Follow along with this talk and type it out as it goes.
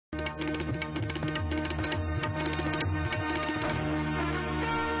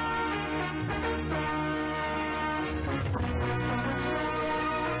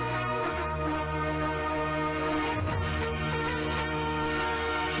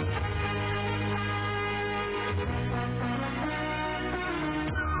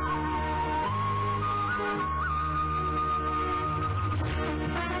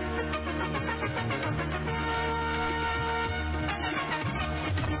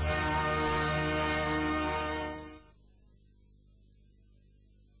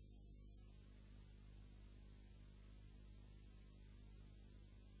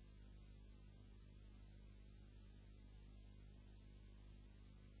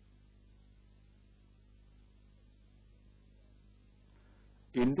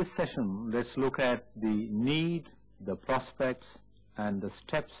In this session, let's look at the need, the prospects, and the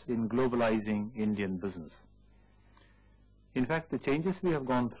steps in globalizing Indian business. In fact, the changes we have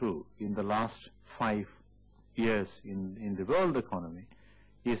gone through in the last 5 years in the world economy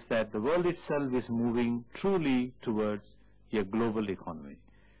is that the world itself is moving truly towards a global economy.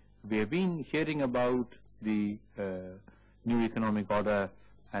 We have been hearing about the new economic order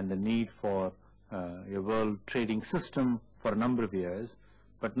and the need for a world trading system for a number of years.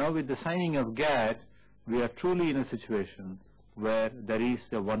 But now with the signing of GATT, we are truly in a situation where there is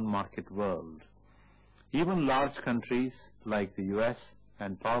a one market world. Even large countries like the US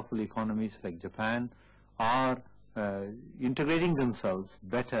and powerful economies like Japan are integrating themselves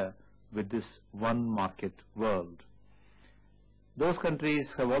better with this one market world. Those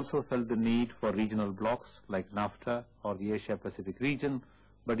countries have also felt the need for regional blocks like NAFTA or the Asia-Pacific region,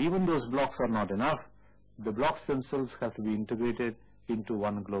 but even those blocks are not enough. The blocks themselves have to be integrated into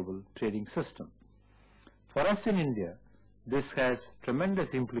one global trading system. For us in India, this has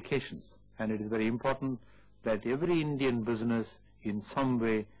tremendous implications, and it is very important that every Indian business in some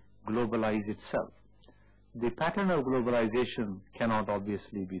way globalize itself. The pattern of globalization cannot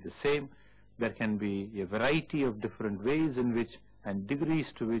obviously be the same. There can be a variety of different ways in which and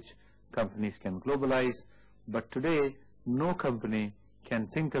degrees to which companies can globalize, but today no company can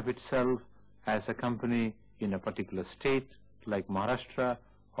think of itself as a company in a particular state like Maharashtra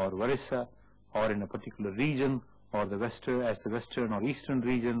or Orissa, or in a particular region or the western or eastern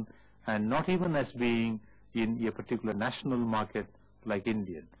region, and not even as being in a particular national market like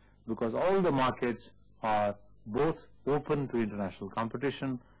Indian, because all the markets are both open to international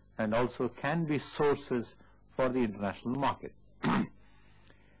competition and also can be sources for the international market.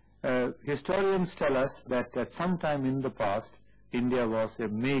 Historians tell us that at some time in the past, India was a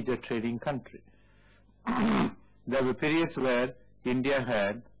major trading country. There were periods where India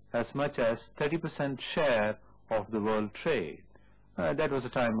had as much as 30% share of the world trade. That was a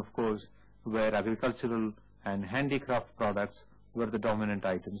time, of course, where agricultural and handicraft products were the dominant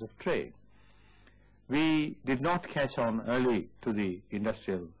items of trade. We did not catch on early to the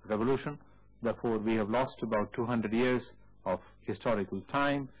Industrial Revolution. Therefore, we have lost about 200 years of historical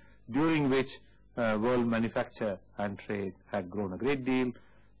time, during which world manufacture and trade had grown a great deal.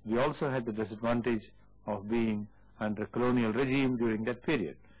 We also had the disadvantage of being under colonial regime during that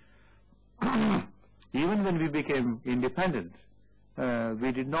period. Even when we became independent,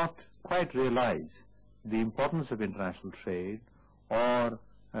 we did not quite realize the importance of international trade, or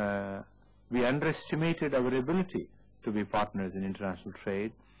we underestimated our ability to be partners in international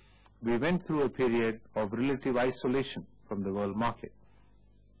trade. We went through a period of relative isolation from the world market.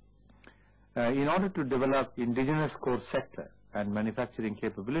 In order to develop indigenous core sector and manufacturing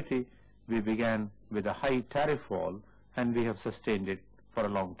capability, we began with a high tariff wall, and we have sustained it for a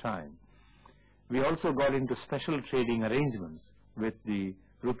long time. We also got into special trading arrangements with the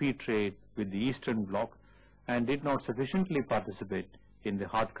rupee trade with the Eastern Bloc, and did not sufficiently participate in the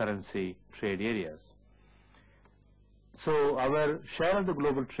hard currency trade areas. So our share of the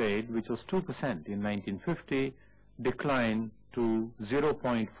global trade, which was 2% in 1950, declined to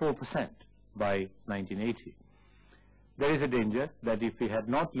 0.4% by 1980. There is a danger that if we had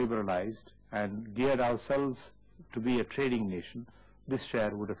not liberalized and geared ourselves to be a trading nation, this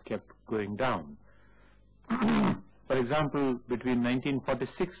share would have kept going down. For example, between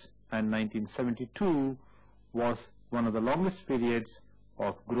 1946 and 1972 was one of the longest periods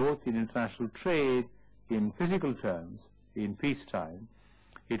of growth in international trade in physical terms in peacetime.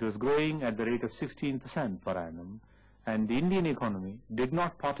 It was growing at the rate of 16% per annum, and the Indian economy did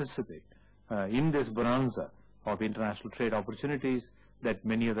not participate in this bonanza of international trade opportunities that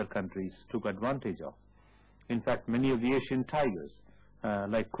many other countries took advantage of. In fact, many of the Asian tigers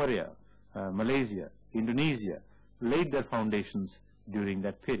like Korea, Malaysia, Indonesia laid their foundations during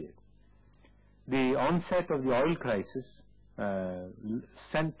that period. The onset of the oil crisis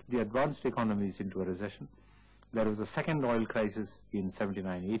sent the advanced economies into a recession. There was a second oil crisis in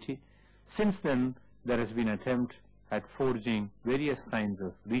 79-80. Since then, there has been an attempt at forging various kinds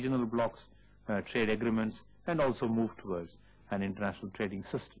of regional blocks, trade agreements, and also move towards an international trading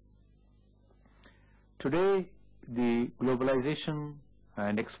system. Today, the globalization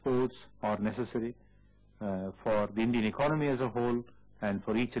and exports are necessary for the Indian economy as a whole and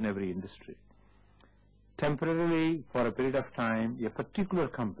for each and every industry. Temporarily, for a period of time, a particular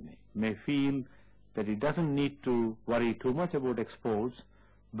company may feel that it doesn't need to worry too much about exports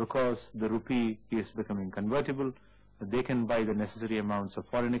because the rupee is becoming convertible. They can buy the necessary amounts of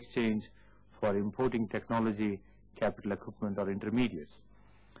foreign exchange for importing technology, capital equipment, or intermediates.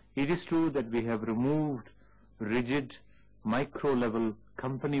 It is true that we have removed rigid, micro-level,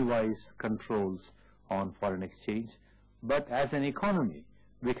 company-wise controls on foreign exchange, but as an economy,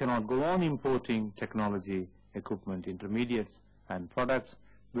 we cannot go on importing technology, equipment, intermediates, and products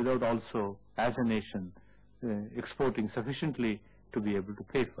without also, as a nation, exporting sufficiently to be able to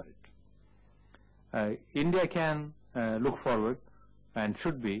pay for it. India can look forward and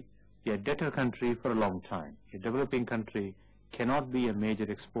should be a debtor country for a long time. A developing country cannot be a major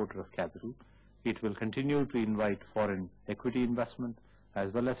exporter of capital. It will continue to invite foreign equity investment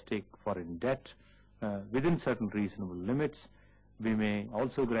as well as take foreign debt within certain reasonable limits. We may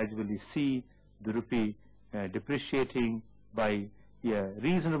also gradually see the rupee depreciating by a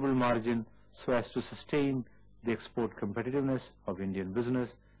reasonable margin so as to sustain the export competitiveness of Indian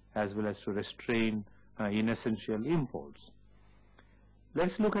business as well as to restrain inessential imports.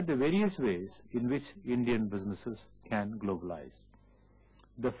 Let's look at the various ways in which Indian businesses can globalize.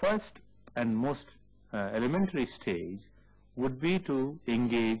 The first and most elementary stage would be to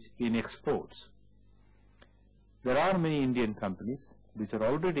engage in exports. There are many Indian companies which are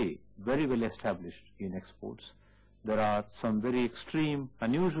already very well established in exports. There are some very extreme,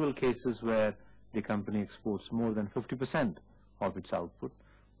 unusual cases where the company exports more than 50% of its output.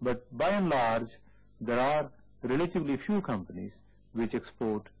 But by and large, there are relatively few companies which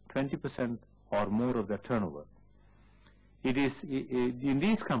export 20% or more of their turnover. It is in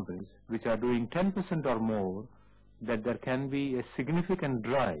these companies which are doing 10% or more that there can be a significant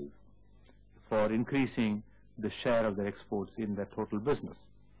drive for increasing the share of their exports in their total business.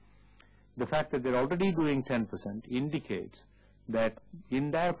 The fact that they're already doing 10% indicates that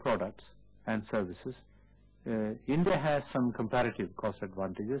in their products and services, India has some comparative cost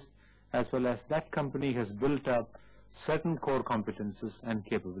advantages, as well as that company has built up certain core competences and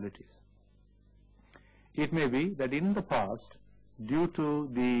capabilities. It may be that in the past, due to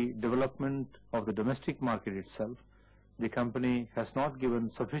the development of the domestic market itself, the company has not given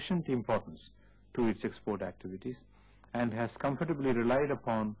sufficient importance to its export activities and has comfortably relied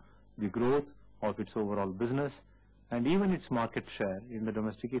upon the growth of its overall business and even its market share in the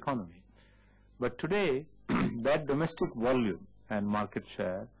domestic economy. But today, that domestic volume and market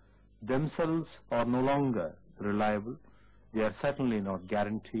share themselves are no longer reliable. They are certainly not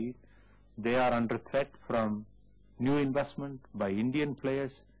guaranteed. They are under threat from new investment by Indian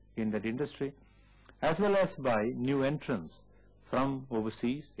players in that industry, as well as by new entrants from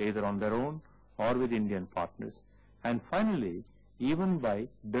overseas, either on their own or with Indian partners, and finally, even by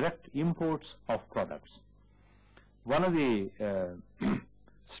direct imports of products. One of the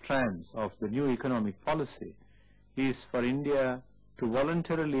strands of the new economic policy is for India to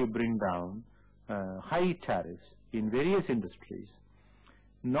voluntarily bring down high tariffs in various industries,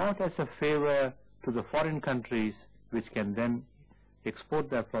 not as a favor to the foreign countries which can then export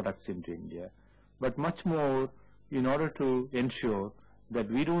their products into India, but much more in order to ensure that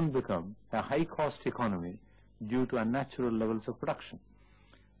we don't become a high-cost economy due to unnatural levels of protection.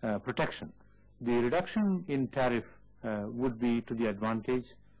 The reduction in tariff would be to the advantage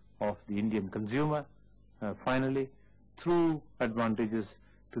of the Indian consumer, finally, through advantages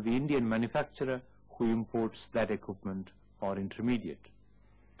to the Indian manufacturer who imports that equipment or intermediate.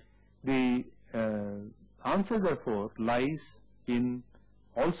 The answer, therefore, lies in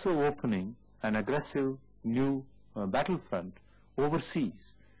also opening an aggressive new battlefront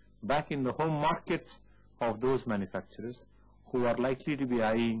overseas, back in the home markets of those manufacturers who are likely to be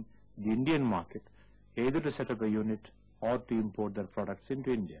eyeing the Indian market, either to set up a unit or to import their products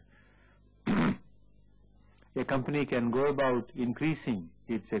into India. A company can go about increasing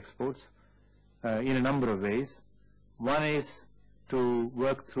its exports in a number of ways. One is to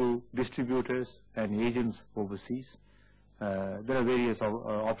work through distributors and agents overseas. There are various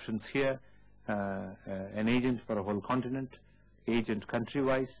options here. An agent for a whole continent, agent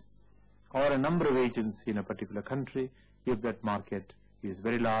country-wise, or a number of agents in a particular country if that market is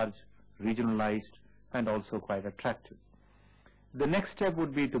very large, regionalized, and also quite attractive. The next step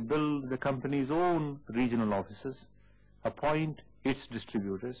would be to build the company's own regional offices, appoint its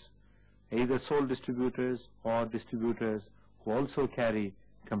distributors, either sole distributors or distributors who also carry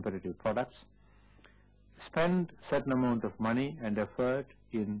competitive products, spend certain amount of money and effort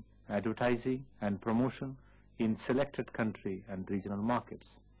in advertising and promotion in selected country and regional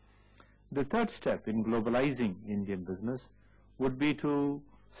markets. The third step in globalizing Indian business would be to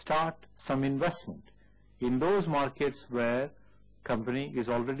start some investment in those markets where company is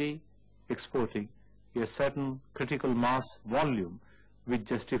already exporting a certain critical mass volume which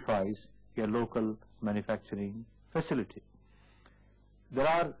justifies a local manufacturing facility. There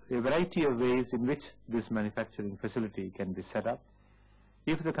are a variety of ways in which this manufacturing facility can be set up.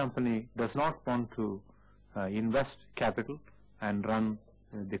 If the company does not want to invest capital and run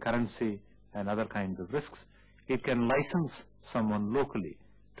the currency and other kinds of risks, it can license someone locally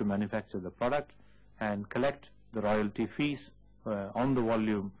to manufacture the product and collect the royalty fees on the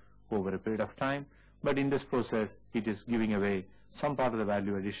volume over a period of time, but in this process it is giving away some part of the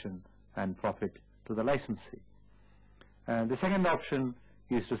value addition and profit to the licensee. The second option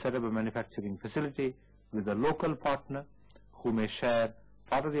is to set up a manufacturing facility with a local partner who may share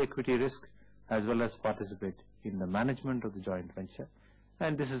part of the equity risk as well as participate in the management of the joint venture,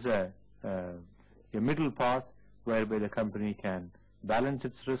 and this is a middle path whereby the company can balance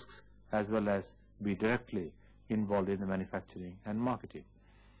its risks as well as be directly involved in the manufacturing and marketing.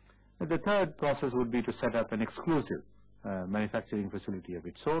 The third process would be to set up an exclusive manufacturing facility of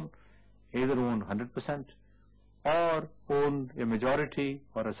its own, either owned 100% or owned a majority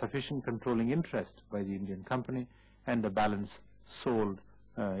or a sufficient controlling interest by the Indian company, and the balance sold,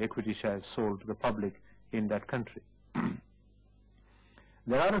 equity shares sold to the public in that country.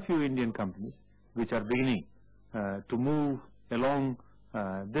 There are a few Indian companies which are beginning to move along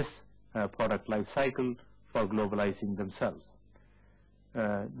this product life cycle for globalizing themselves.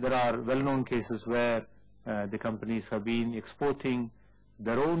 There are well-known cases where the companies have been exporting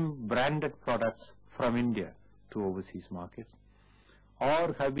their own branded products from India to overseas markets,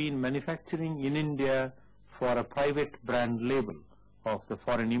 or have been manufacturing in India for a private brand label of the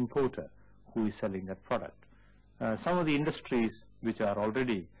foreign importer who is selling that product. Some of the industries which are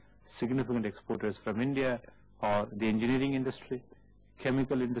already significant exporters from India are the engineering industry,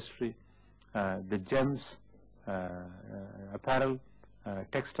 chemical industry, the gems, apparel,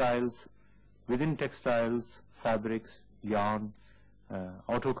 textiles, within textiles, fabrics, yarn,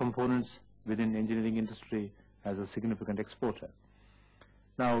 auto components within engineering industry as a significant exporter.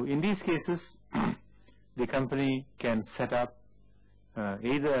 Now, in these cases, the company can set up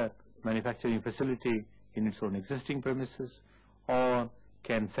either manufacturing facility in its own existing premises or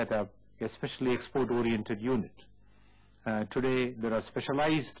can set up a specially export-oriented unit. Today, there are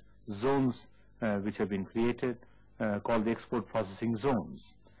specialized zones which have been created called the export processing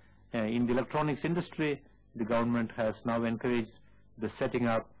zones. In the electronics industry, the government has now encouraged the setting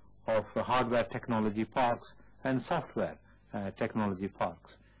up of hardware technology parks and software technology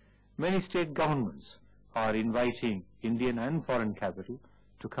parks. Many state governments are inviting Indian and foreign capital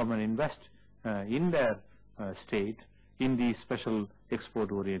to come and invest in their state in these special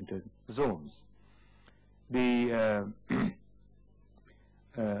export-oriented zones. The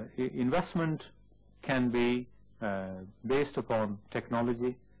investment can be based upon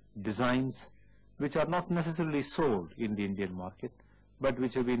technology, designs which are not necessarily sold in the Indian market, but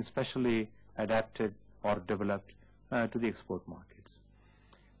which have been specially adapted or developed to the export markets.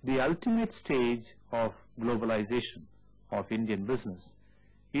 The ultimate stage of globalization of Indian business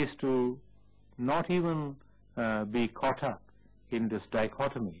is to not even be caught up in this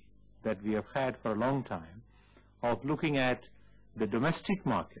dichotomy that we have had for a long time of looking at the domestic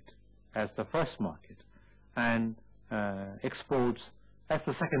market as the first market and exports as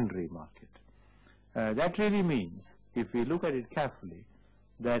the secondary market. That really means, if we look at it carefully,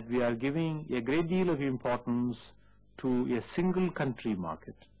 that we are giving a great deal of importance to a single country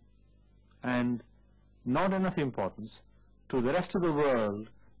market and not enough importance to the rest of the world,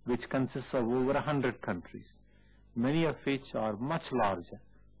 which consists of over 100 countries, many of which are much larger,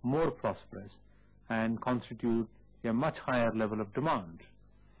 more prosperous, and constitute a much higher level of demand.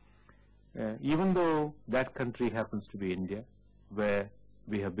 Even though that country happens to be India, where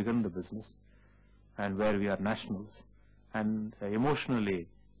we have begun the business and where we are nationals, and emotionally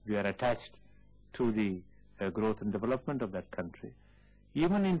we are attached to the growth and development of that country,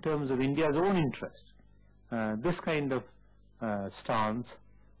 even in terms of India's own interest, this kind of stance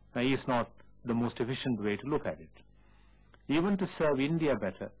is not the most efficient way to look at it. Even to serve India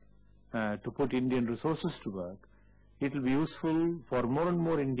better, to put Indian resources to work, it will be useful for more and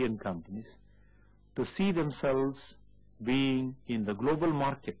more Indian companies to see themselves being in the global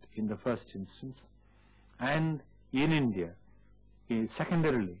market in the first instance, and in India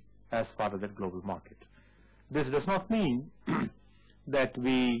secondarily as part of that global market. This does not mean that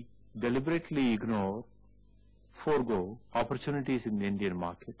we deliberately forego opportunities in the Indian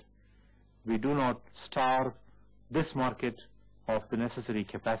market. We do not starve this market of the necessary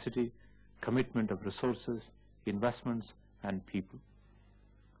capacity, commitment of resources, investments and people.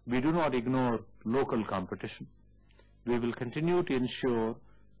 We do not ignore local competition. We will continue to ensure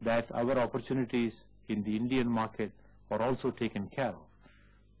that our opportunities in the Indian market are also taken care of.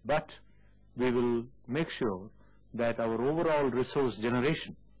 But we will make sure that our overall resource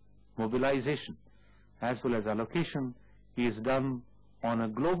generation, mobilization, as well as allocation is done on a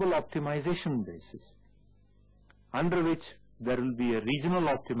global optimization basis, under which there will be a regional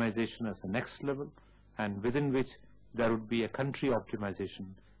optimization as the next level, and within which there would be a country optimization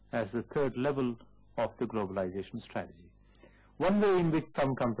as the third level of the globalization strategy. One way in which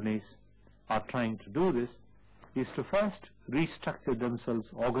some companies are trying to do this is to first restructure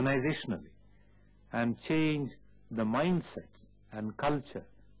themselves organizationally and change the mindsets and culture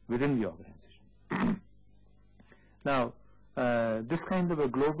within the organization. Now, this kind of a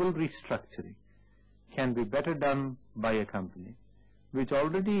global restructuring can be better done by a company which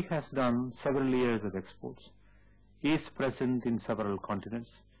already has done several years of exports, is present in several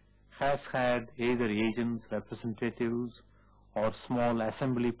continents, has had either agents, representatives, or small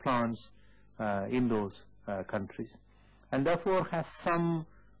assembly plants in those countries, and therefore has some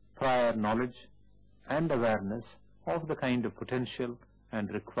prior knowledge and awareness of the kind of potential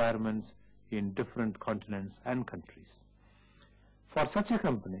and requirements in different continents and countries. For such a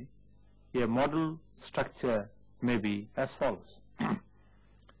company, a model structure may be as follows.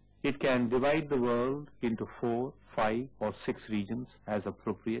 It can divide the world into 4, 5 or 6 regions as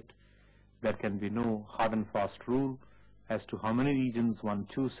appropriate. There can be no hard and fast rule as to how many regions one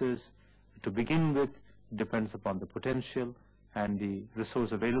chooses. To begin with, depends upon the potential and the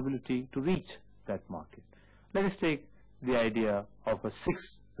resource availability to reach that market. Let us take the idea of a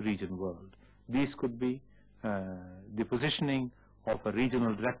 6-region world. These could be the positioning of a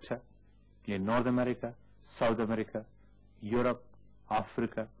regional director in North America, South America, Europe,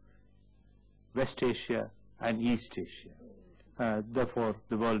 Africa, West Asia and East Asia. Therefore,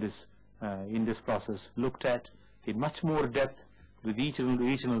 the world is in this process looked at in much more depth, with each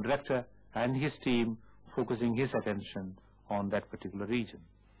regional director and his team focusing his attention on that particular region.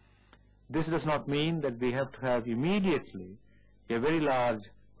 This does not mean that we have to have immediately a very large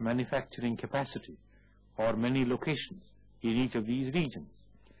manufacturing capacity or many locations in each of these regions.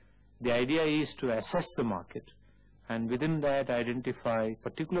 The idea is to assess the market and within that identify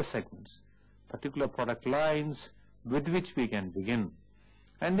particular segments, particular product lines with which we can begin,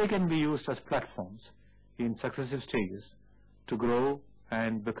 and they can be used as platforms in successive stages to grow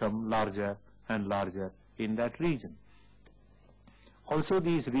and become larger and larger in that region. Also,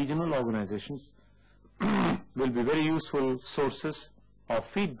 these regional organizations will be very useful sources of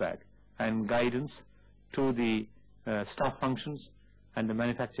feedback and guidance to the staff functions and the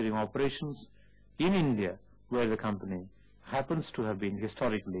manufacturing operations in India, where the company happens to have been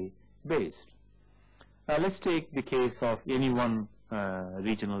historically based. Let's take the case of any one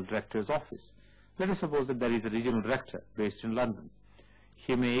regional director's office. Let us suppose that there is a regional director based in London.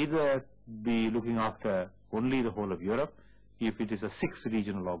 He may either be looking after only the whole of Europe, if it is a 6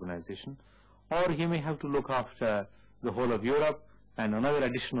 regional organization, or he may have to look after the whole of Europe and another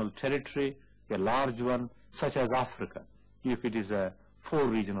additional territory, a large one, such as Africa, if it is a 4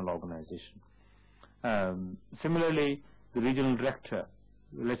 regional organization. Similarly, the regional director,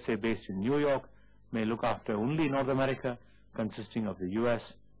 let's say based in New York, may look after only North America, consisting of the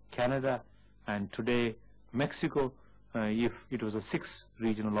US, Canada, and today Mexico, if it was a 6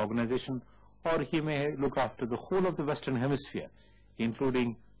 regional organization, or he may look after the whole of the Western Hemisphere,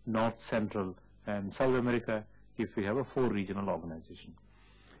 including North, Central, and South America, if we have a 4 regional organization.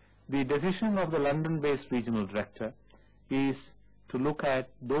 The decision of the London-based regional director is to look at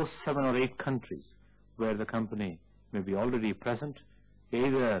those 7 or 8 countries where the company may be already present,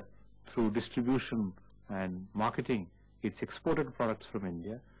 either through distribution and marketing its exported products from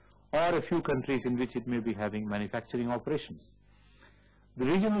India, or a few countries in which it may be having manufacturing operations. The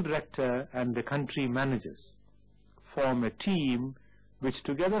regional director and the country managers form a team which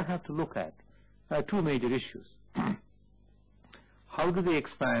together have to look at 2 major issues. How do they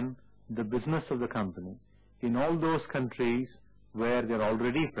expand the business of the company in all those countries where they are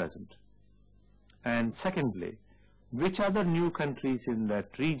already present? And secondly, which other new countries in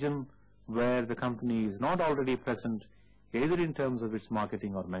that region where the company is not already present, either in terms of its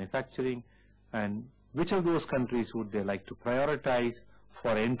marketing or manufacturing, and which of those countries would they like to prioritize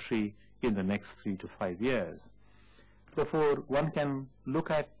for entry in the next 3 to 5 years. Therefore, one can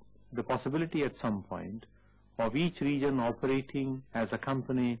look at the possibility at some point of each region operating as a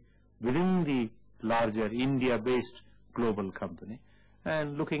company within the larger India-based global company,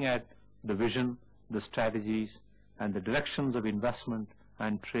 and looking at the vision, the strategies, and the directions of investment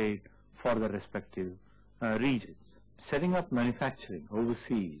and trade for the respective regions. Setting up manufacturing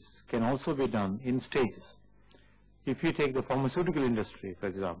overseas can also be done in stages. If you take the pharmaceutical industry, for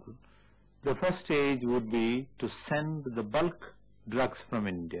example, the first stage would be to send the bulk drugs from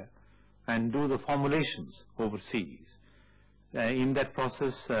India and do the formulations overseas. In that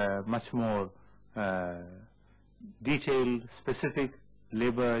process, much more detailed, specific,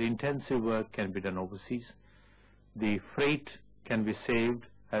 labor-intensive work can be done overseas. The freight can be saved,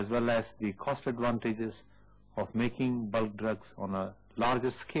 as well as the cost advantages of making bulk drugs on a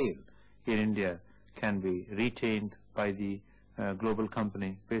larger scale in India can be retained by the global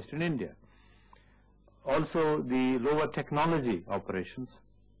company based in India. Also, the lower technology operations,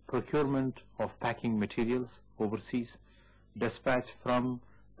 procurement of packing materials overseas, dispatch from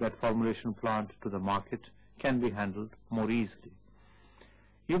that formulation plant to the market can be handled more easily.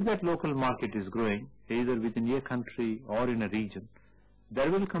 If that local market is growing, either within a country or in a region, there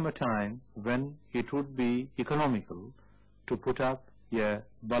will come a time when it would be economical to put up a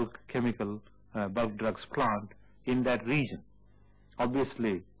bulk chemical, bulk drugs plant in that region.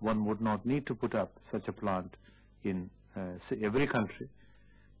 Obviously, one would not need to put up such a plant in every country.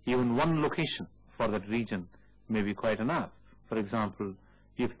 Even one location for that region may be quite enough. For example,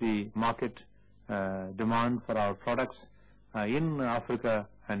 if the market demand for our products in Africa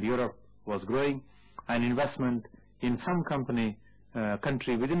and Europe was growing, an investment in some country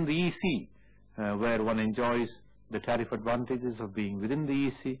within the EC, where one enjoys the tariff advantages of being within the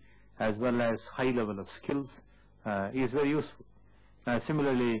EC as well as high level of skills, is very useful.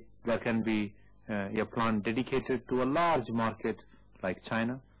 Similarly, there can be a plant dedicated to a large market like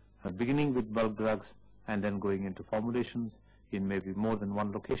China, beginning with bulk drugs and then going into formulations in maybe more than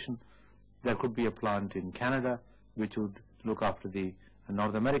one location. There could be a plant in Canada which would look after the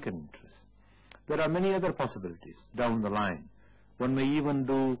North American interests. There are many other possibilities down the line. One may even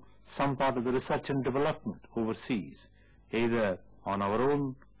do some part of the research and development overseas, either on our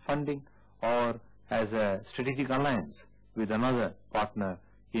own funding or as a strategic alliance with another partner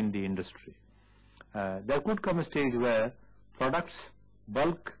in the industry. There could come a stage where products,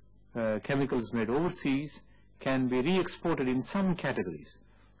 bulk chemicals made overseas can be re-exported in some categories,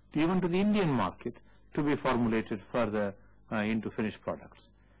 even to the Indian market, to be formulated further into finished products.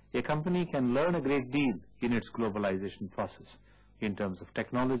 A company can learn a great deal in its globalization process in terms of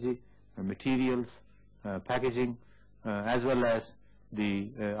technology, materials, packaging, as well as the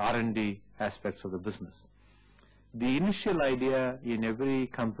R&D aspects of the business. The initial idea in every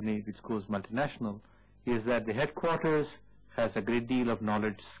company which goes multinational is that the headquarters has a great deal of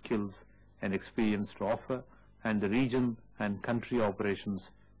knowledge, skills, and experience to offer, and the region and country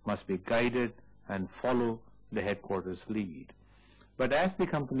operations must be guided and follow the headquarters lead. But as the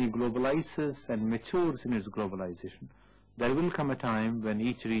company globalizes and matures in its globalization, there will come a time when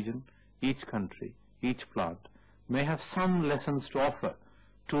each region, each country, each plant may have some lessons to offer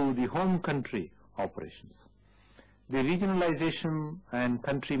to the home country operations. The regionalization and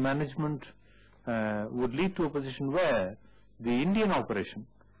country management would lead to a position where the Indian operation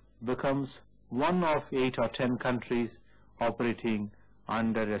becomes one of 8 or 10 countries operating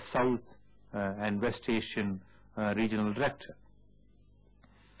under a South and West Asian regional director.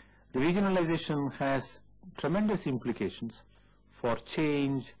 The regionalization has tremendous implications for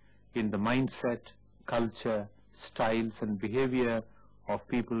change in the mindset, culture, styles and behavior of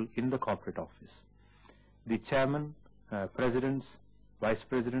people in the corporate office. The chairman, presidents, vice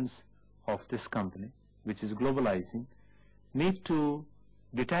presidents of this company, which is globalizing, need to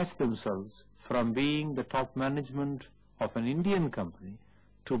detach themselves from being the top management of an Indian company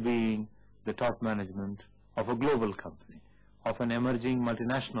to being the top management of a global company, of an emerging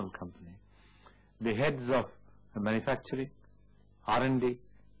multinational company. The heads of manufacturing, R&D,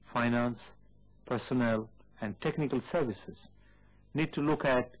 finance, personnel, and technical services need to look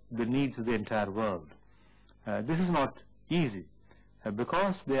at the needs of the entire world. This is not easy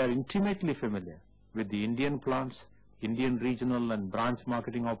because they are intimately familiar with the Indian plants, Indian regional and branch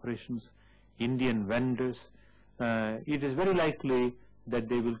marketing operations, Indian vendors. It is very likely that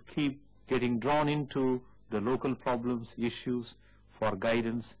they will keep getting drawn into the local problems, issues for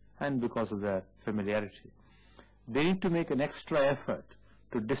guidance, and because of their familiarity. They need to make an extra effort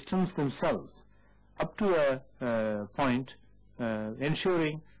to distance themselves up to a point,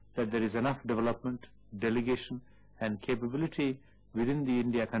 ensuring that there is enough development, delegation and capability within the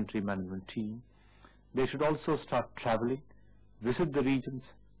India country management team. They should also start traveling, visit the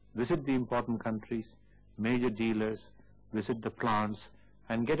regions, visit the important countries, major dealers, visit the plants,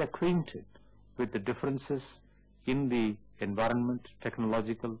 and get acquainted with the differences in the environment,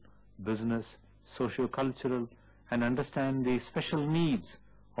 technological, business, socio-cultural, and understand the special needs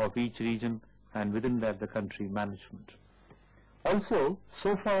of each region and within that the country management. Also,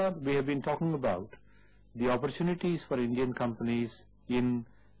 so far we have been talking about the opportunities for Indian companies in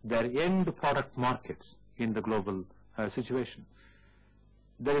their end product markets in the global situation.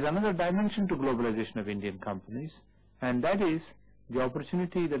 There is another dimension to globalization of Indian companies, and that is the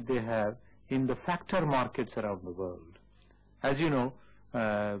opportunity that they have in the factor markets around the world. As you know,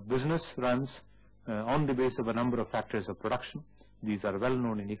 business runs on the basis of a number of factors of production. These are well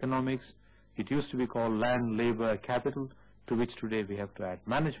known in economics. It used to be called land, labor, capital, to which today we have to add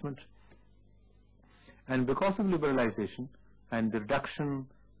management. And because of liberalization and the reduction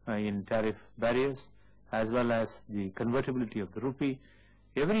in tariff barriers, as well as the convertibility of the rupee,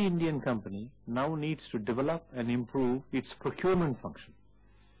 every Indian company now needs to develop and improve its procurement function.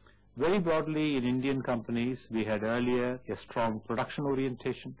 Very broadly, in Indian companies, we had earlier a strong production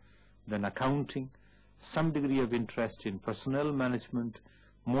orientation, then accounting, some degree of interest in personnel management.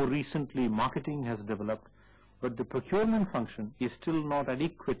 More recently, marketing has developed, but the procurement function is still not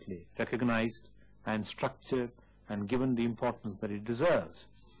adequately recognized and structured and given the importance that it deserves.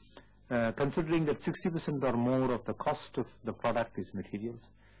 Considering that 60% or more of the cost of the product is materials,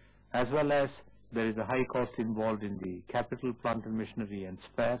 as well as there is a high cost involved in the capital, plant and machinery and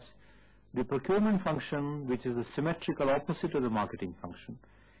spares, the procurement function, which is the symmetrical opposite of the marketing function,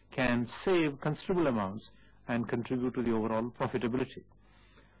 can save considerable amounts and contribute to the overall profitability.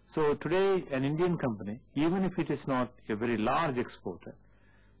 So today an Indian company, even if it is not a very large exporter,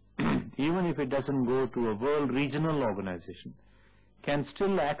 even if it doesn't go to a world regional organization, can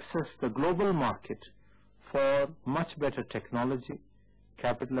still access the global market for much better technology,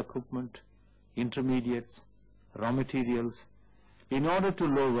 capital equipment, intermediates, raw materials, in order to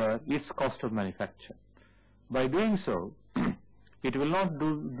lower its cost of manufacture. By doing so, it will not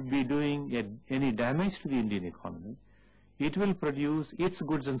be doing any damage to the Indian economy. It will produce its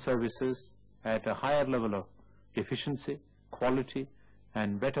goods and services at a higher level of efficiency, quality,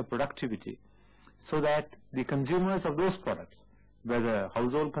 and better productivity, so that the consumers of those products, whether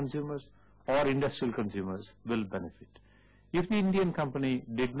household consumers or industrial consumers, will benefit. If the Indian company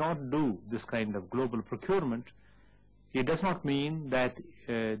did not do this kind of global procurement, it does not mean that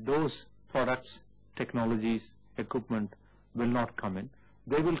those products, technologies, equipment will not come in.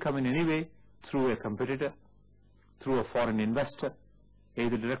 They will come in anyway through a competitor, through a foreign investor,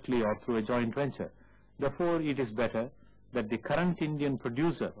 either directly or through a joint venture. Therefore, it is better that the current Indian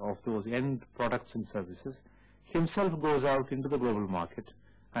producer of those end products and services himself goes out into the global market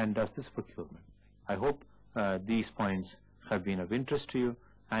and does this procurement. I hope these points have been of interest to you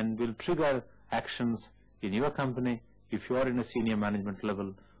and will trigger actions in your company if you are in a senior management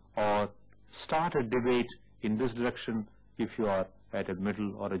level, or start a debate in this direction if you are at a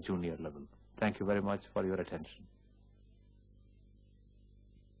middle or a junior level. Thank you very much for your attention.